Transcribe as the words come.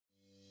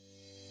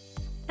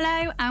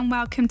Hello and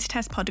welcome to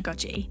TES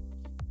Pedagogy.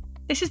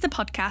 This is the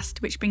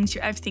podcast which brings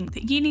you everything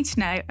that you need to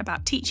know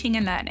about teaching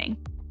and learning,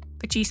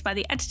 produced by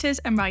the editors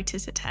and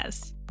writers at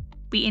TES.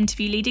 We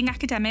interview leading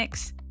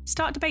academics,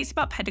 start debates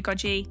about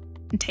pedagogy,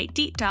 and take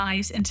deep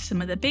dives into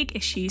some of the big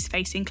issues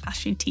facing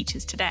classroom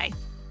teachers today.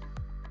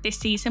 This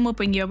season will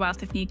bring you a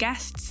wealth of new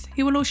guests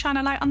who will all shine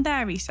a light on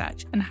their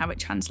research and how it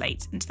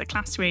translates into the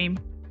classroom.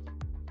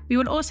 We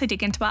will also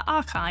dig into our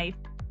archive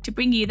to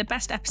bring you the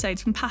best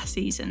episodes from past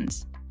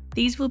seasons.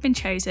 These will have been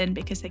chosen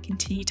because they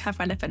continue to have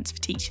relevance for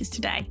teachers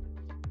today.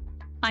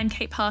 I'm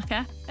Kate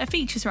Parker, a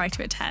features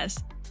writer at TES,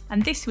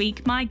 and this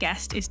week my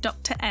guest is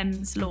Dr.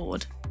 Ems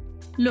Lord.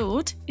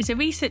 Lord is a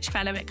research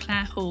fellow at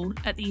Clare Hall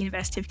at the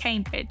University of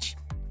Cambridge,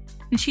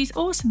 and she's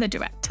also the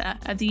director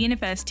of the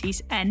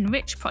university's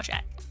ENRICH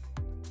project.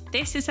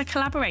 This is a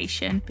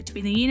collaboration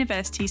between the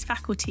university's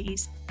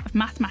faculties of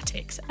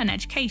mathematics and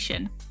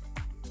education,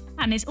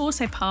 and is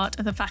also part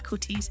of the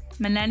faculty's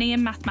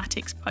Millennium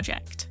Mathematics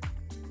project.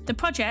 The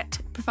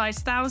project provides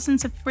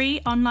thousands of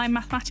free online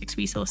mathematics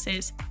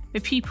resources for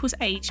pupils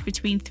aged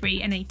between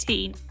 3 and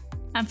 18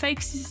 and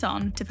focuses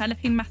on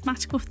developing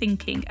mathematical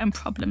thinking and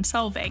problem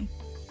solving.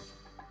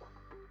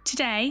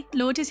 Today,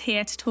 Lord is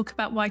here to talk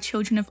about why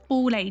children of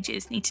all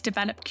ages need to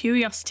develop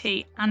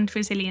curiosity and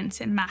resilience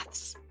in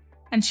maths,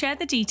 and share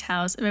the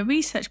details of a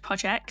research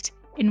project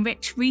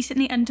ENRICH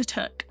recently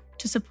undertook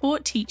to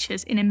support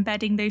teachers in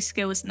embedding those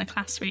skills in the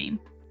classroom.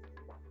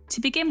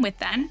 To begin with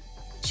then,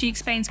 she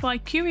explains why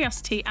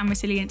curiosity and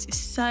resilience is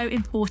so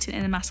important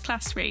in the maths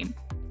classroom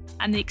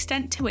and the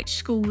extent to which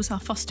schools are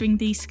fostering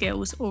these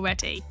skills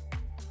already.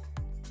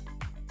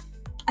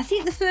 I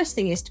think the first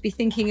thing is to be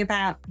thinking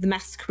about the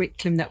maths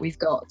curriculum that we've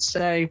got.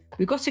 So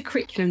we've got a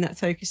curriculum that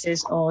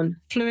focuses on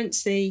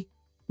fluency,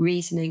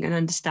 reasoning and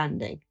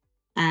understanding,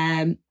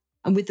 and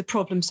with the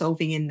problem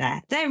solving in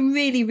there. They're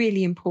really,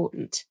 really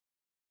important.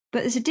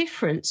 But there's a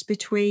difference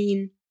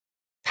between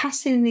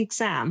passing an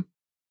exam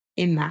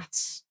in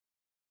maths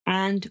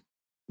and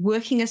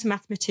working as a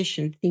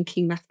mathematician,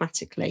 thinking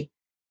mathematically.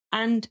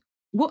 And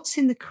what's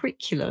in the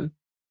curriculum,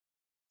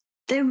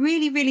 they're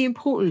really, really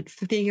important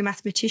for being a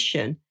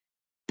mathematician,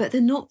 but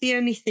they're not the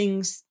only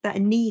things that are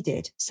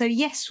needed. So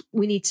yes,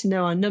 we need to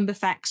know our number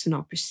facts and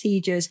our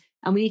procedures,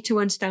 and we need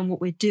to understand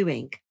what we're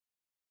doing.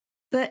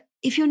 But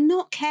if you're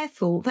not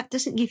careful, that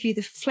doesn't give you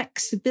the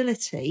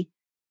flexibility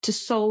to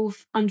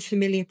solve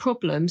unfamiliar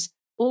problems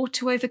or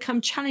to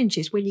overcome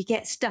challenges when you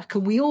get stuck,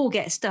 and we all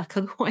get stuck,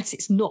 otherwise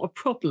it's not a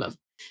problem.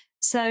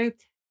 So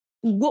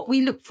what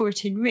we look for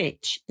at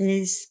ENRICH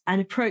is an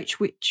approach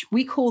which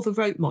we call the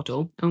rote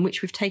model, and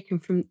which we've taken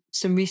from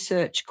some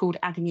research called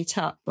Adding It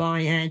Up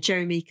by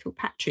Jeremy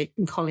Kilpatrick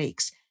and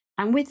colleagues.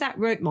 And with that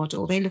rote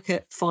model, they look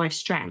at 5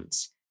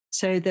 strands.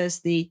 So there's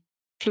the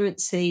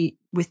fluency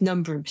with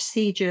number and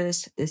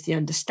procedures, there's the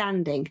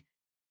understanding,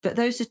 but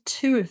those are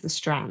 2 of the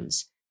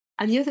strands.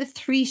 And the other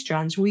 3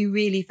 strands we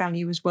really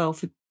value as well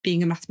for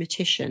being a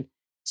mathematician.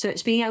 So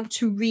it's being able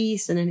to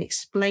reason and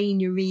explain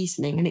your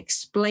reasoning and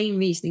explain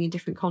reasoning in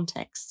different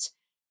contexts.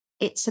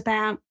 It's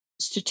about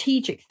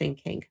strategic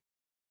thinking.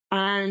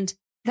 And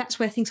that's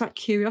where things like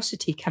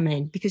curiosity come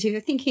in, because if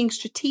you're thinking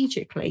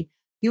strategically,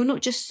 you're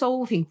not just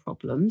solving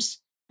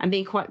problems and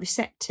being quite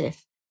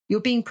receptive.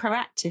 You're being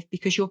proactive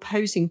because you're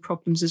posing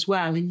problems as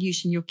well and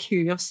using your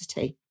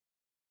curiosity.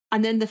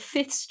 And then the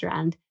 5th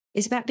strand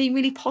is about being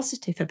really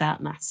positive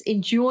about maths,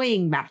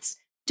 enjoying maths,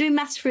 doing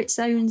maths for its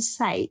own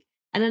sake,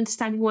 and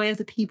understanding why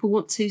other people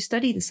want to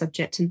study the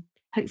subject and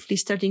hopefully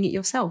studying it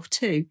yourself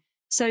too.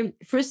 So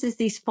for us, there's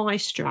these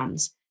 5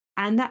 strands,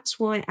 and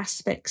that's why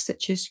aspects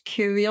such as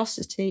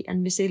curiosity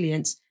and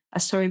resilience are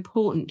so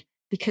important,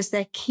 because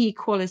they're key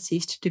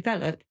qualities to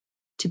develop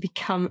to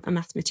become a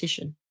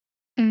mathematician.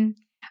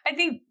 I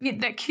think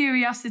that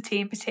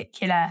curiosity in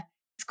particular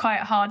is quite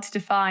hard to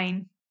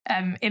define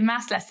in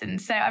maths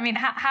lessons. So, I mean,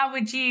 how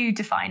would you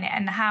define it,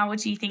 and how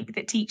would you think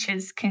that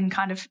teachers can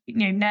kind of,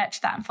 nurture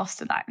that and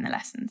foster that in the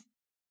lessons?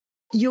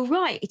 You're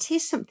right. It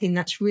is something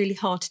that's really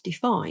hard to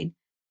define,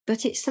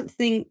 but it's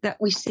something that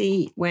we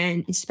see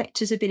when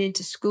inspectors have been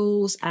into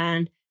schools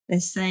and they're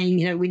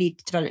saying, we need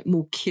to develop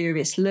more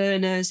curious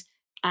learners.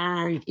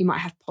 And you might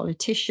have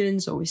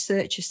politicians or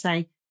researchers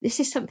saying, this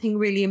is something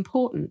really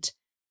important.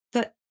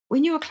 But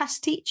when you're a class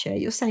teacher,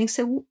 you're saying,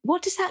 so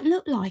what does that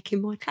look like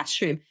in my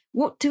classroom?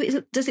 What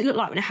does it look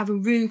like when I have a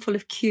room full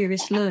of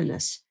curious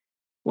learners?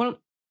 Well,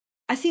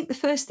 I think the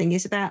first thing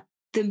is about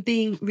them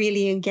being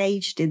really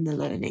engaged in the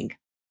learning.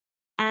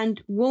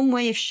 And one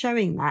way of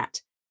showing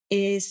that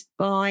is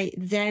by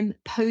them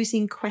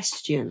posing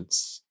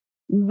questions,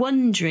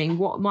 wondering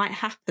what might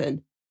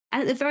happen.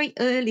 And at the very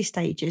early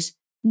stages,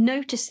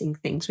 noticing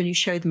things when you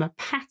show them a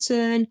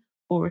pattern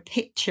or a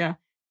picture,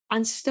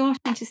 and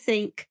starting to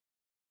think,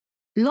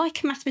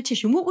 like a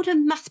mathematician, what would a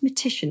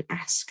mathematician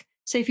ask?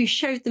 So if you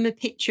showed them a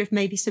picture of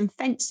maybe some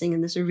fencing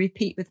and there's a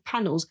repeat with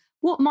panels,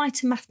 what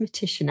might a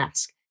mathematician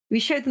ask? If you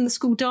showed them the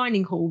school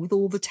dining hall with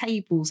all the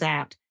tables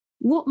out,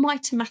 what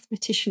might a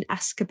mathematician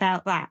ask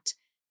about that?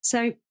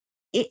 So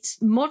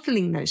it's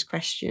modelling those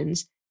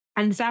questions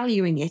and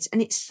valuing it.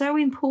 And it's so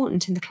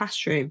important in the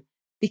classroom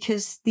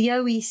because the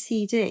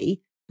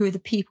OECD, who are the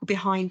people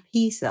behind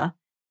PISA,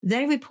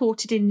 they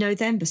reported in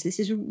November, so this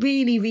is a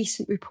really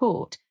recent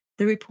report,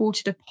 they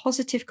reported a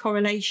positive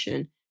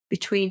correlation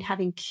between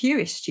having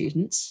curious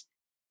students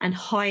and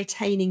high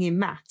attaining in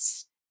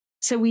maths.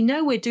 So we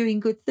know we're doing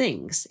good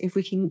things if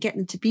we can get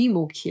them to be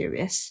more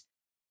curious.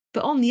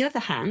 But on the other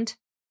hand,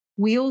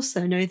 we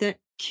also know that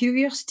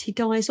curiosity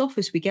dies off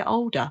as we get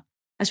older.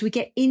 As we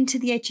get into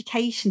the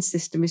education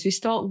system, as we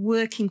start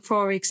working for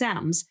our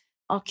exams,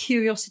 our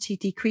curiosity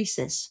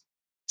decreases.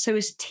 So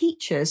as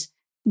teachers,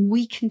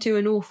 we can do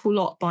an awful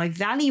lot by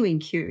valuing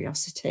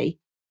curiosity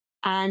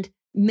and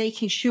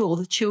making sure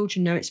the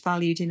children know it's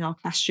valued in our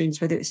classrooms,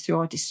 whether it's through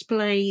our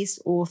displays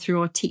or through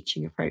our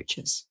teaching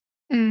approaches.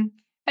 And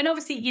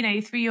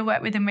obviously, through your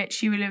work with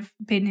Enrich, you will have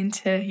been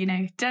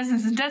into,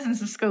 dozens and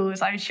dozens of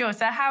schools, I'm sure.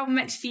 So how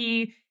much do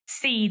you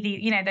see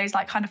those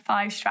like kind of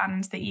 5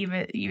 strands that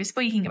you were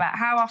speaking about?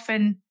 How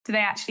often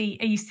are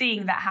you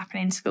seeing that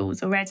happen in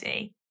schools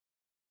already?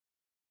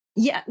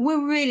 Yeah,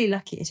 we're really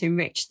lucky at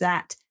Enrich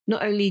that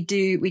not only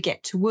do we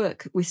get to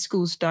work with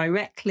schools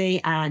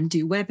directly and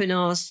do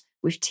webinars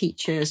with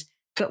teachers,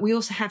 but we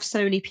also have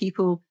so many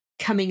people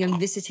coming and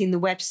visiting the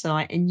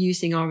website and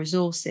using our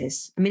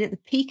resources. I mean, at the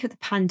peak of the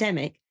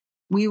pandemic,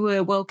 we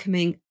were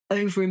welcoming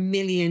over 1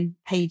 million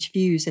page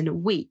views in a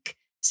week.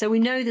 So we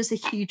know there's a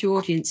huge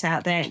audience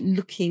out there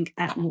looking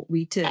at what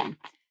we do.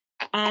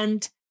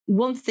 And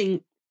one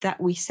thing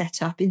that we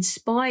set up,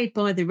 inspired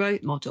by the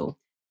rote model,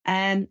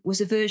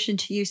 was a version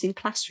to use in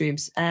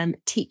classrooms,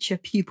 teacher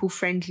pupil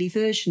friendly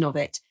version of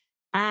it.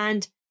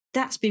 And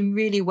that's been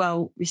really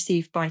well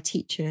received by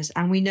teachers.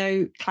 And we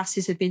know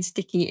classes have been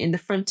sticking it in the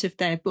front of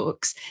their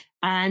books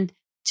and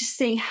just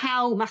seeing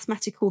how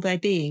mathematical they're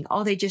being.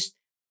 Are they just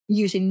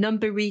using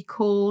number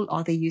recall?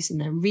 Are they using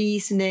their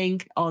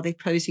reasoning? Are they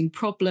posing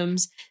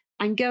problems?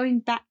 And going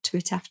back to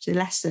it after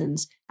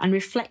lessons and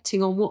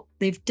reflecting on what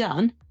they've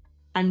done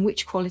and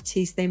which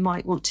qualities they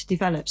might want to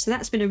develop. So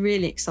that's been a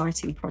really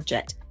exciting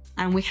project.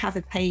 And we have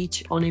a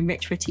page on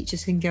Enrich where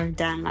teachers can go and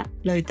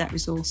download that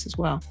resource as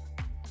well.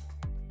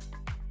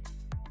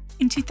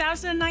 In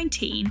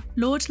 2019,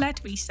 Lord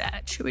led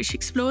research which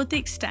explored the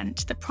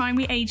extent that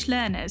primary age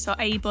learners are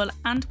able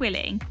and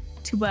willing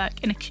to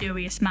work in a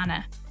curious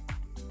manner.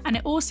 And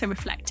it also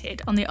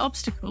reflected on the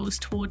obstacles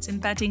towards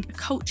embedding a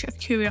culture of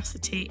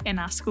curiosity in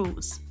our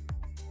schools.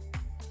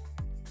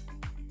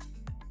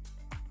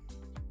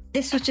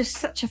 This was just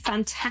such a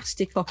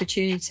fantastic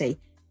opportunity.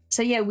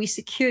 So we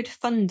secured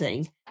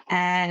funding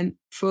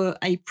for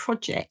a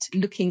project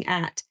looking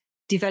at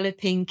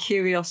developing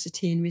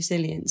curiosity and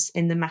resilience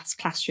in the maths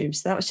classroom.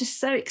 So that was just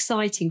so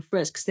exciting for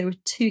us because there were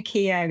 2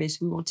 key areas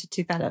we wanted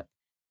to develop.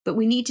 But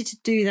we needed to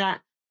do that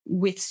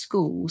with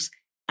schools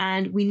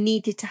and we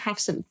needed to have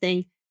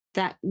something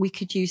that we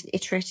could use an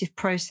iterative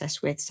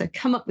process with. So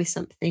come up with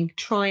something,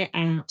 try it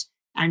out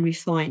and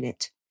refine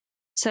it.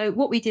 So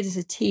what we did as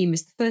a team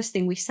is the first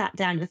thing we sat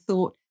down and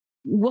thought,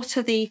 what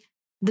are the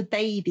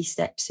baby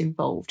steps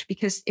involved?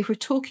 Because if we're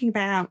talking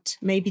about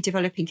maybe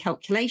developing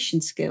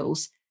calculation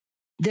skills,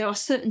 there are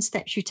certain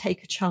steps you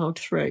take a child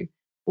through.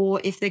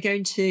 Or if they're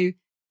going to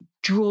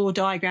draw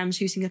diagrams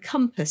using a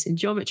compass in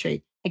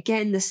geometry,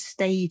 again, the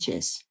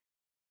stages.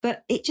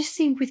 But it just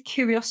seemed with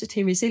curiosity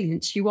and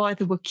resilience, you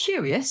either were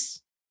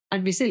curious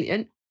and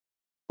resilient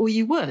or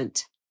you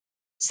weren't.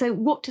 So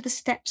what do the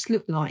steps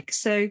look like?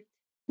 So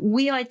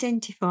we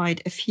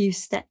identified a few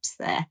steps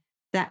there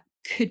that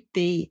could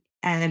be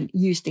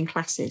used in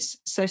classes.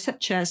 So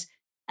such as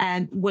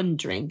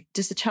wondering.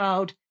 Does the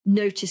child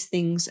notice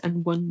things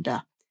and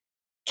wonder?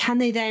 Can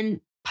they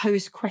then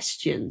pose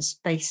questions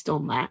based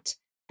on that?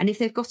 And if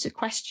they've got a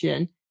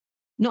question,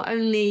 not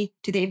only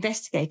do they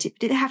investigate it, but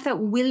do they have that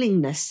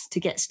willingness to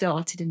get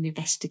started and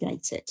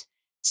investigate it?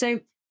 So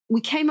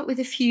we came up with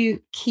a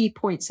few key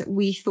points that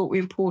we thought were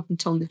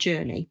important on the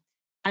journey.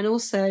 And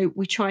also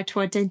we tried to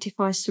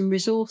identify some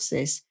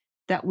resources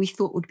that we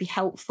thought would be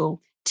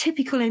helpful,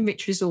 typical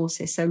Enrich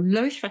resources. So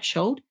low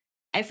threshold,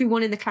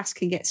 everyone in the class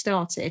can get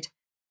started,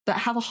 but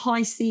have a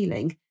high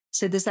ceiling.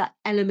 So there's that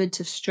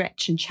element of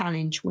stretch and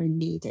challenge when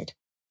needed.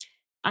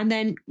 And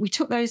then we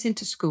took those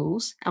into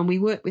schools and we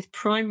worked with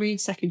primary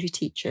and secondary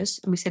teachers.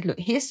 And we said, look,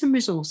 here's some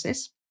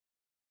resources.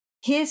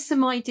 Here's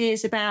some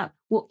ideas about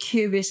what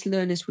curious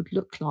learners would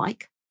look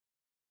like.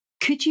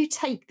 Could you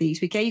take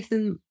these? We gave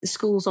them the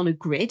schools on a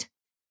grid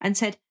and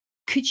said,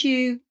 could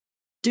you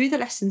do the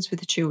lessons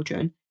with the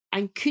children?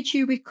 And could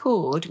you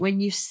record when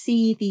you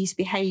see these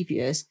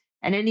behaviours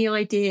and any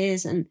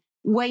ideas and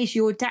ways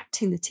you're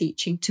adapting the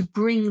teaching to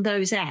bring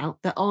those out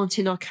that aren't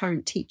in our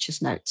current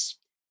teachers' notes?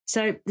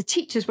 So the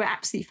teachers were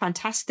absolutely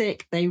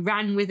fantastic. They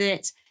ran with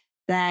it.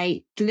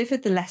 They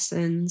delivered the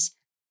lessons.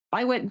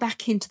 I went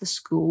back into the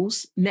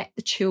schools, met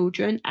the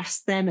children,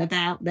 asked them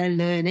about their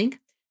learning.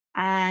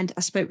 And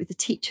I spoke with the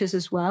teachers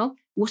as well.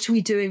 What are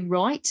we doing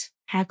right?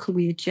 How can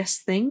we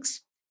adjust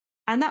things?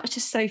 And that was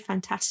just so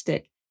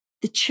fantastic.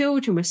 The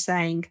children were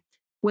saying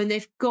when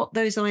they've got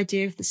those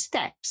ideas of the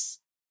steps,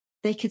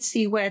 they could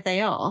see where they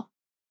are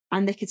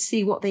and they could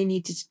see what they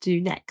needed to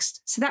do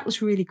next. So that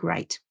was really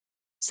great.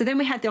 So then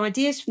we had the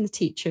ideas from the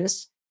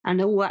teachers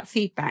and all that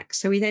feedback.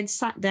 So we then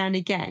sat down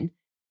again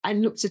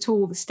and looked at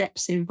all the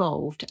steps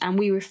involved, and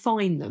we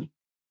refined them.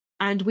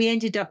 And we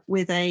ended up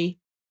with a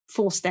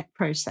 4-step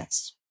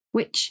process,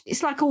 which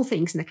is like all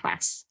things in the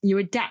class. You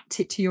adapt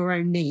it to your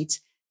own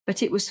needs.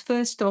 But it was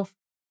first off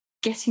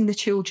getting the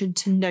children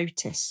to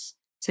notice.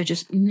 So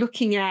just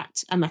looking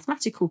at a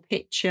mathematical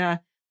picture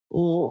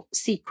or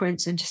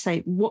sequence and just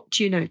say, what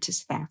do you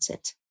notice about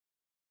it?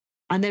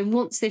 And then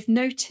once they've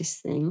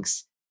noticed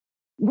things,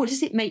 what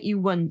does it make you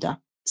wonder?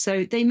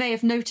 So they may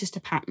have noticed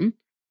a pattern.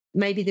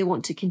 Maybe they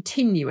want to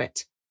continue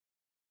it.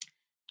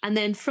 And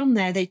then from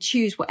there, they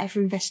choose whatever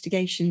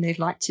investigation they'd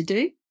like to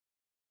do.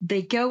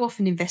 They go off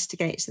and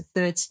investigate. It's the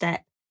 3rd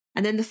step.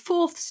 And then the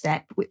 4th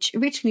step, which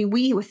originally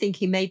we were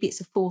thinking maybe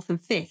it's a 4th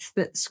and 5th,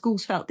 but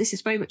schools felt this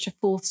is very much a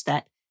 4th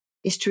step,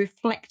 is to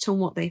reflect on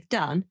what they've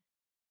done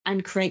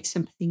and create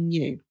something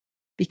new.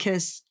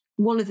 Because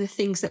one of the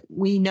things that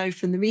we know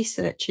from the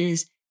research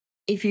is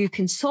if you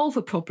can solve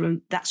a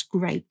problem, that's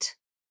great.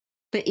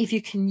 But if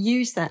you can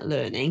use that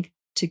learning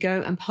to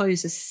go and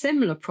pose a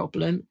similar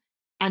problem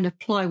and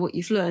apply what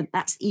you've learned,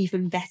 that's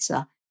even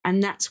better.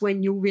 And that's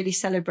when you're really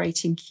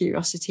celebrating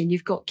curiosity and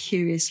you've got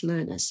curious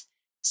learners.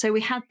 So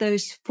we had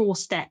those 4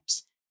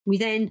 steps. We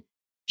then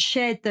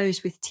shared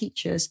those with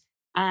teachers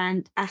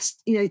and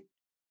asked,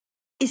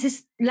 is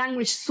this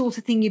language sort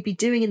of thing you'd be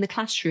doing in the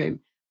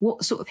classroom?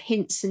 What sort of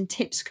hints and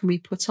tips can we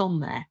put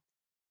on there?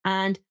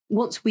 And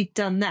once we'd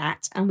done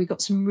that, and we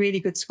got some really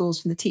good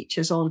scores from the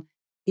teachers on,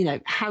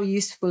 how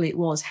useful it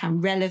was, how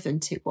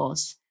relevant it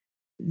was,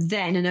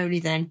 then and only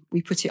then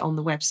we put it on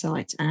the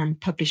website and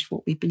published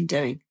what we've been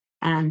doing.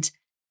 And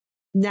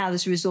now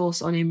there's a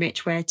resource on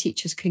Enrich where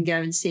teachers can go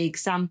and see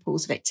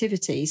examples of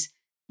activities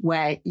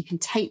where you can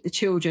take the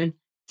children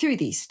through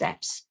these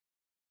steps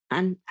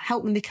and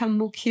help them become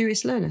more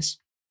curious learners.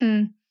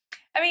 I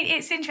mean,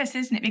 it's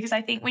interesting, isn't it? Because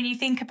I think when you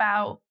think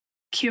about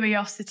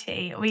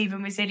curiosity or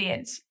even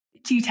resilience,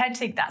 do you tend to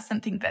think that's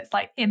something that's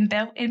like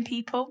inbuilt in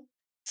people?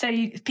 So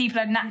people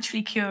are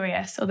naturally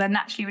curious or they're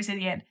naturally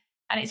resilient.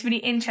 And it's really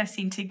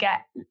interesting to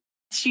get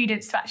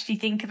students to actually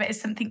think of it as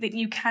something that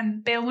you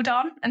can build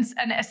on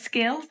and a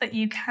skill that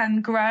you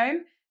can grow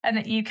and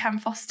that you can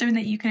foster and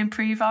that you can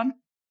improve on.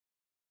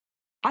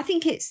 I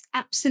think it's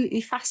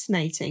absolutely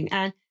fascinating.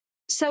 And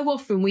so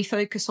often we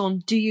focus on,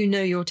 do you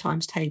know your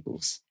times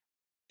tables?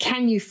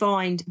 Can you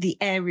find the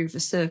area of a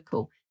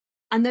circle?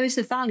 And those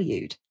are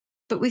valued.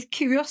 But with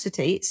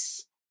curiosity,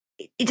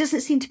 it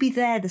doesn't seem to be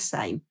there the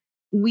same.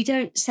 We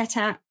don't set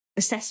out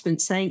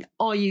assessments saying,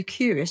 are you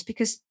curious?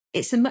 Because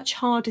it's a much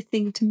harder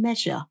thing to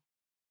measure.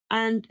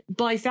 And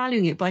by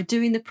valuing it, by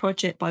doing the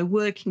project, by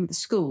working with the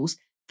schools,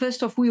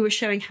 first off, we were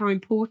showing how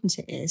important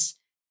it is.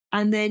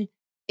 And then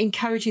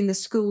encouraging the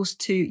schools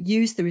to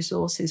use the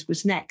resources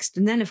was next.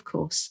 And then, of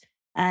course,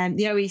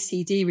 the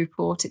OECD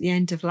report at the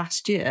end of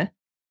last year,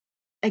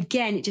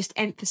 again, it just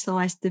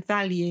emphasised the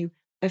value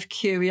of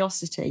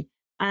curiosity.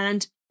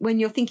 And when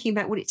you're thinking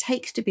about what it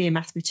takes to be a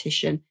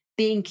mathematician,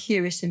 being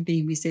curious and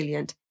being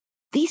resilient,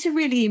 these are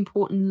really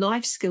important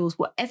life skills.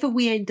 Whatever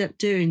we end up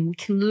doing, we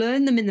can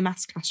learn them in the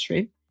maths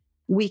classroom.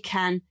 We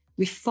can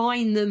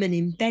refine them and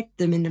embed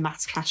them in the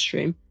maths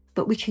classroom,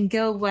 but we can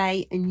go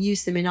away and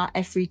use them in our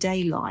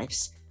everyday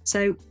lives.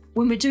 So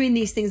when we're doing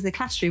these things in the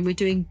classroom, we're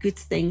doing good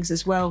things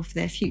as well for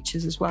their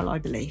futures as well, I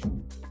believe.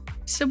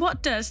 So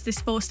what does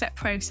this 4-step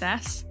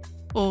process,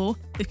 or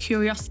the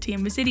curiosity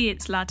and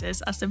resilience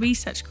ladders, as the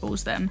research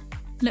calls them,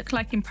 look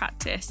like in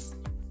practice?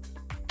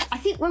 I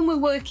think when we're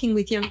working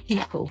with young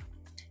people,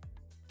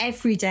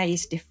 every day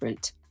is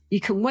different. You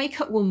can wake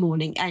up one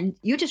morning and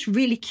you're just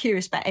really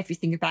curious about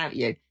everything about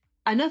you.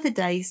 And other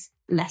days,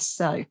 less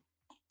so.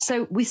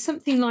 So with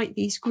something like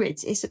these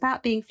grids, it's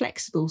about being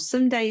flexible.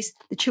 Some days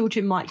the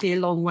children might be a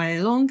long way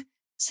along,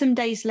 some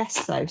days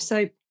less so.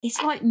 So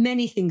it's like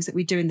many things that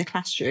we do in the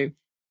classroom.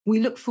 We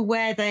look for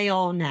where they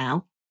are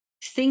now,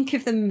 think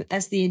of them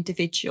as the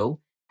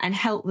individual and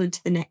help them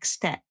to the next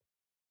step.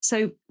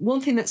 So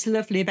one thing that's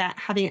lovely about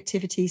having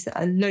activities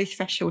that are low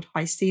threshold,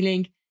 high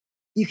ceiling,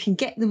 you can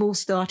get them all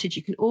started.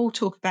 You can all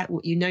talk about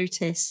what you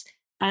notice.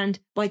 And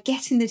by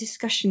getting the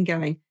discussion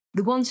going,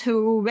 the ones who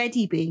are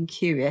already being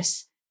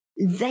curious,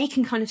 they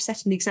can kind of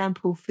set an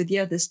example for the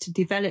others to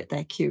develop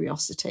their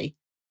curiosity.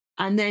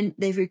 And then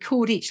they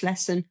record each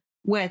lesson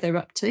where they're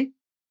up to,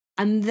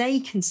 and they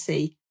can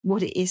see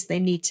what it is they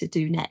need to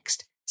do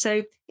next.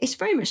 So it's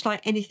very much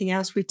like anything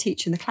else we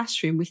teach in the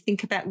classroom. We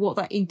think about what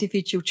that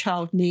individual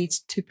child needs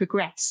to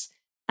progress.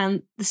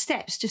 And the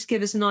steps just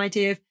give us an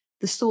idea of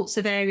the sorts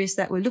of areas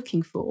that we're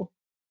looking for.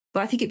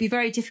 But I think it'd be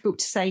very difficult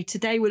to say,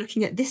 today we're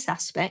looking at this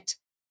aspect,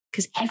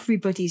 because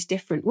everybody's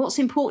different. What's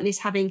important is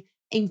having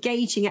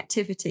engaging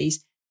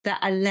activities that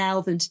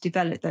allow them to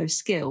develop those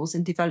skills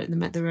and develop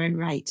them at their own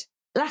rate.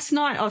 Last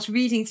night, I was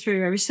reading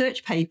through a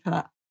research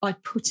paper I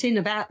put in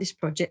about this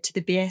project to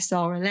the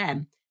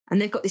BSRLM,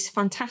 and they've got this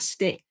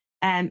fantastic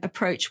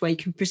approach where you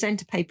can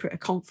present a paper at a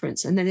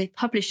conference and then they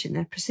publish in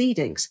their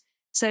proceedings.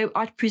 So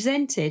I'd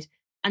presented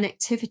an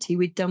activity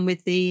we'd done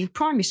with the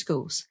primary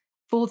schools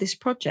for this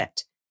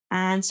project.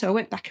 And so I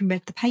went back and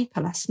read the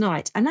paper last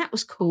night, and that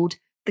was called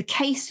The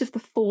Case of the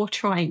Four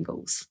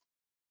Triangles.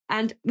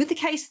 And with the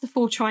Case of the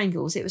Four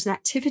Triangles, it was an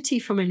activity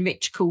from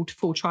Enrich called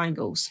Four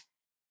Triangles.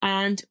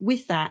 And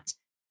with that,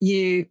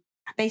 you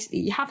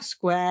have a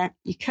square,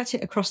 you cut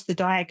it across the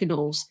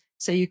diagonals,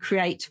 so you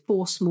create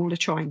four smaller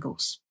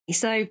triangles.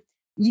 So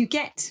you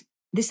get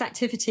this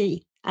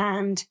activity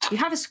and you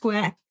have a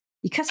square,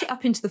 you cut it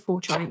up into the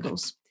four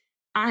triangles.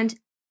 And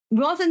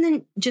rather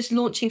than just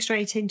launching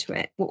straight into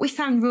it, what we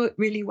found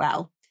really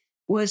well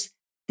was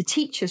the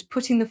teachers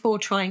putting the four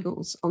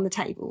triangles on the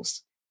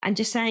tables and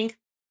just saying,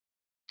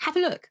 have a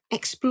look,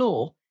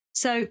 explore.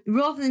 So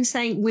rather than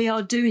saying we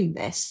are doing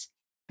this,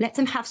 let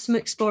them have some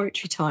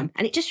exploratory time.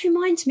 And it just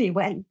reminds me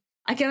when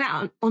I go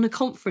out on a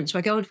conference or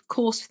I go on a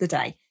course for the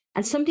day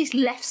and somebody's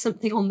left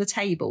something on the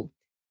table.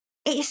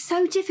 It is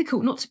so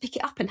difficult not to pick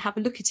it up and have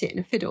a look at it in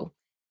a fiddle.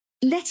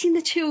 Letting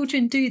the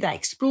children do that,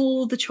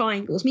 explore the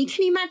triangles. I mean,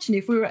 can you imagine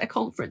if we were at a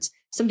conference,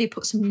 somebody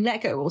put some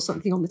Lego or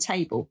something on the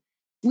table?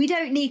 We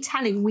don't need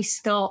telling, we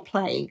start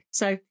playing.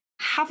 So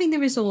having the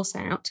resource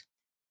out,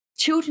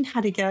 children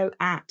had a go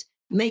at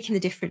making the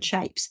different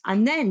shapes.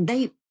 And then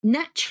they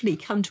naturally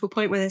come to a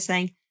point where they're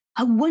saying,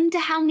 I wonder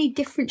how many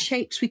different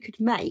shapes we could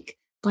make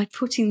by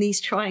putting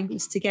these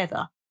triangles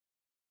together.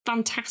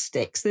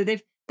 Fantastic. So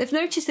they've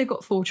noticed they've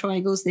got four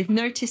triangles. They've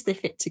noticed they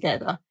fit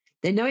together.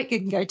 They know it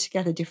can go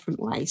together different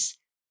ways.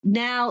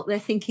 Now they're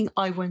thinking,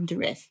 I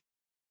wonder if.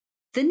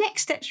 The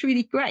next step's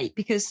really great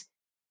because,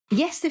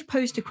 yes, they've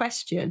posed a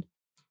question,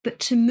 but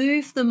to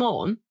move them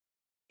on,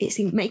 it's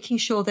in making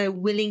sure they're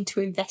willing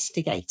to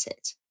investigate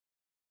it.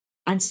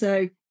 And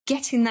so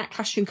getting that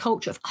classroom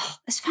culture of, oh,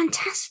 that's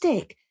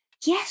fantastic.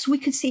 Yes, we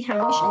could see how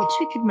many shapes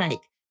we could make.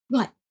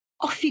 Right,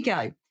 off you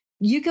go.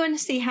 You go and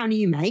see how many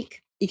you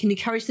make. You can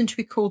encourage them to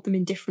record them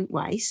in different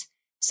ways.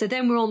 So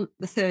then we're on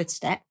the third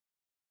step.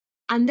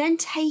 And then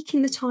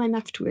taking the time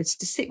afterwards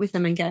to sit with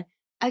them and go,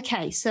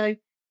 okay, so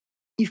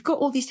you've got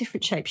all these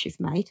different shapes you've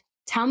made.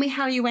 Tell me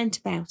how you went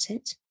about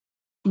it.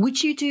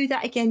 Would you do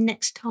that again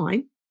next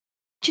time?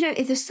 Do you know,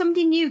 if there's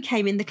somebody new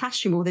came in the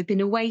classroom or they've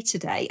been away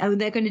today and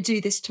they're going to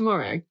do this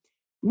tomorrow,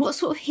 what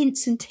sort of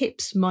hints and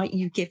tips might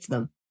you give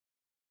them?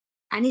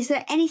 And is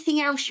there anything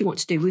else you want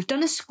to do? We've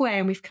done a square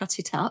and we've cut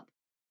it up.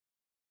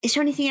 Is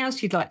there anything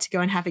else you'd like to go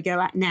and have a go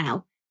at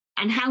now?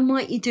 And how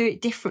might you do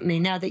it differently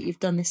now that you've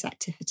done this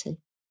activity?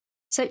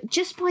 So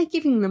just by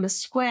giving them a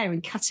square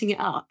and cutting it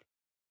up,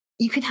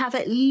 you can have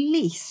at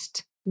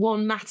least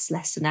one maths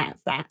lesson out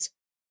of that.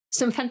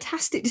 Some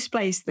fantastic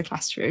displays to the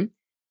classroom,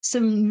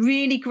 some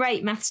really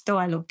great maths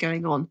dialogue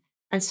going on,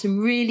 and some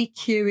really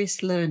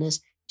curious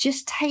learners,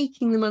 just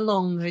taking them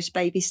along those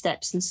baby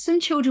steps. And some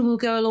children will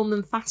go along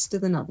them faster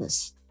than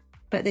others,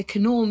 but they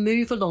can all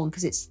move along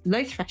because it's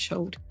low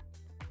threshold,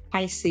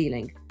 high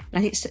ceiling. And I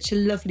think it's such a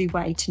lovely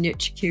way to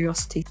nurture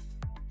curiosity.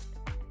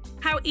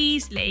 How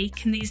easily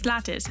can these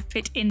ladders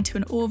fit into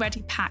an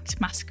already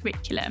packed maths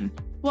curriculum?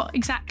 What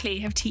exactly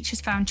have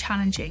teachers found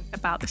challenging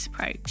about this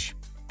approach?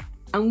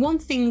 And one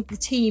thing the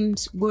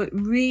teams work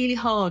really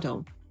hard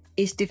on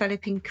is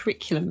developing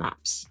curriculum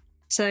maps.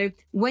 So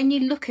when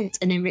you look at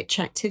an Enrich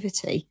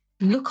activity,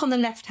 look on the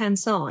left-hand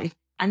side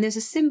and there's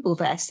a symbol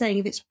there saying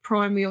if it's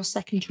primary or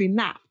secondary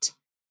mapped.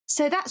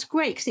 So that's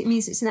great because it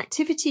means it's an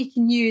activity you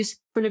can use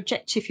for an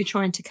objective you're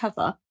trying to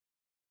cover,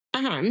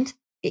 and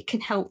it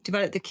can help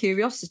develop the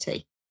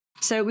curiosity.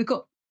 So we've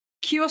got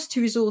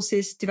curiosity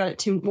resources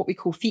developed in what we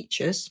call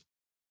features.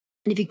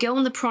 And if you go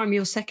on the primary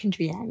or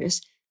secondary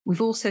areas,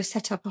 we've also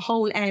set up a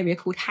whole area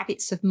called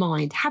habits of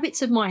mind.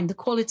 Habits of mind, the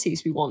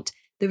qualities we want,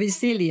 the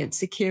resilience,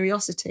 the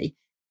curiosity.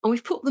 And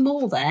we've put them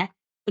all there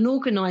and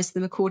organised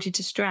them according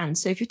to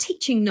strands. So if you're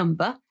teaching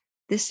number,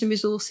 there's some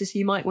resources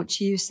you might want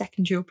to use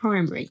secondary or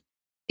primary.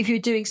 If you're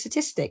doing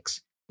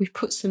statistics, we've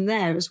put some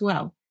there as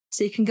well.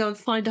 So you can go and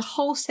find a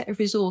whole set of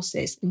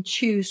resources and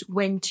choose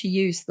when to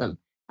use them.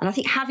 And I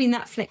think having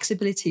that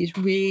flexibility is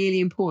really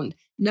important,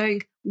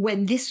 knowing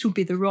when this will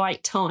be the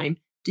right time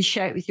to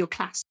share it with your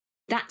class.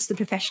 That's the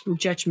professional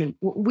judgment.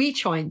 What we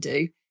try and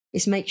do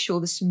is make sure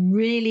there's some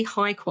really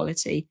high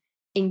quality,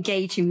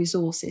 engaging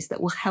resources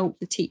that will help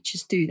the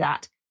teachers do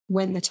that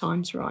when the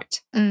time's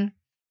right. Mm.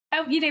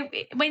 Oh, you know,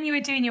 when you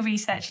were doing your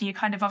research and you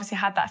kind of obviously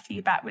had that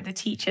feedback with the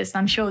teachers, and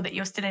I'm sure that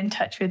you're still in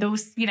touch with all,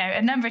 you know,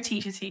 a number of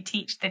teachers who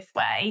teach this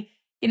way,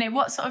 you know,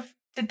 what sort of,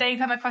 did they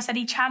come across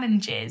any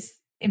challenges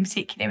in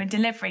particular in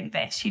delivering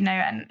this, you know,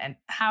 and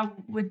how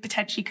would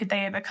potentially could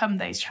they overcome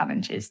those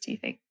challenges, do you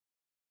think?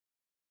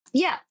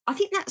 Yeah, I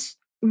think that's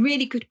a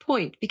really good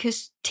point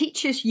because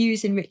teachers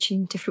use Enrich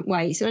in different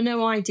ways. And I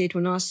know I did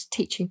when I was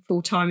teaching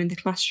full time in the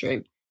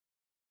classroom.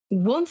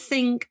 One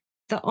thing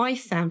that I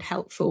found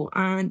helpful,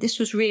 and this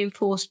was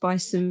reinforced by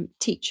some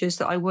teachers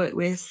that I worked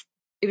with,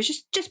 it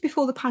was just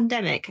before the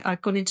pandemic,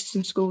 I'd gone into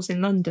some schools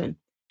in London,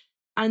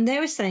 and they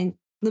were saying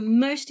the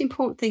most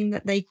important thing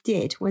that they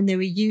did when they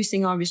were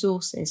using our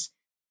resources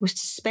was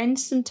to spend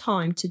some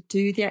time to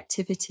do the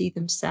activity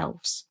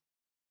themselves.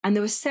 And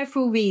there were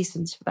several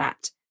reasons for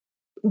that.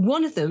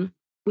 One of them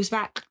was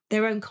about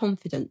their own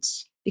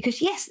confidence.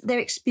 Because yes, they're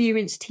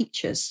experienced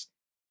teachers,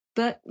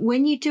 but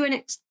when you do an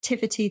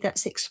activity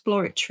that's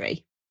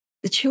exploratory,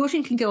 the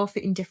children can go off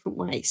it in different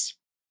ways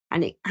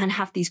and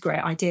have these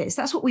great ideas.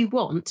 That's what we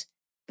want,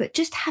 but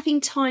just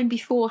having time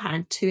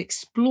beforehand to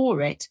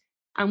explore it.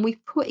 And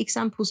we've put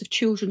examples of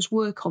children's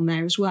work on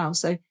there as well.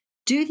 So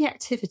do the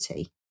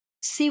activity,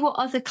 see what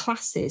other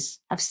classes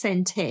have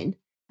sent in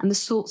and the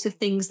sorts of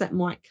things that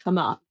might come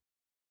up.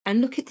 And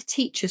look at the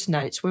teacher's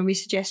notes when we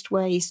suggest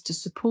ways to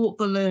support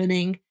the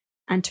learning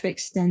and to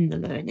extend the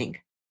learning.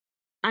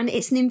 And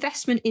it's an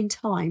investment in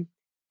time,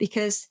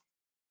 because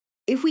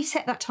if we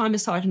set that time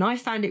aside, and I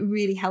found it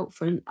really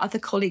helpful, and other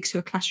colleagues who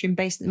are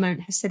classroom-based at the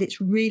moment have said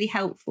it's really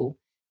helpful,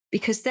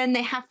 because then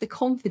they have the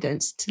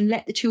confidence to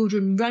let the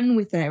children run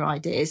with their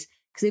ideas,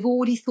 because they've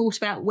already thought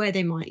about where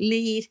they might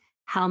lead,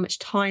 how much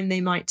time they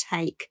might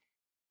take.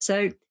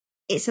 So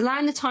it's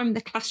allowing the time in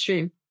the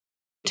classroom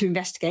to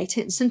investigate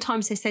it. And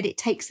sometimes they said it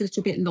takes a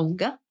little bit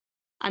longer.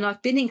 And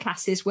I've been in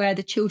classes where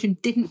the children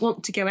didn't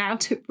want to go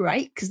out at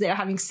break because they were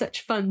having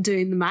such fun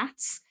doing the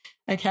maths.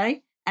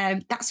 Okay.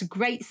 That's a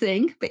great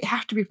thing, but you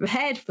have to be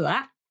prepared for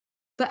that.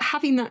 But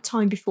having that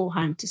time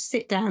beforehand to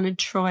sit down and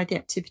try the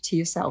activity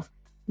yourself,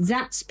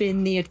 that's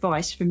been the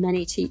advice from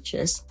many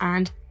teachers.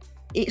 And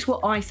it's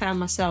what I found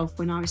myself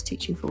when I was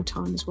teaching full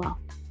time as well.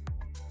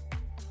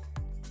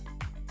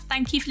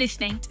 Thank you for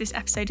listening to this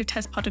episode of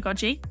TES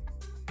Pedagogy.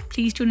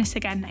 Please join us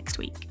again next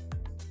week.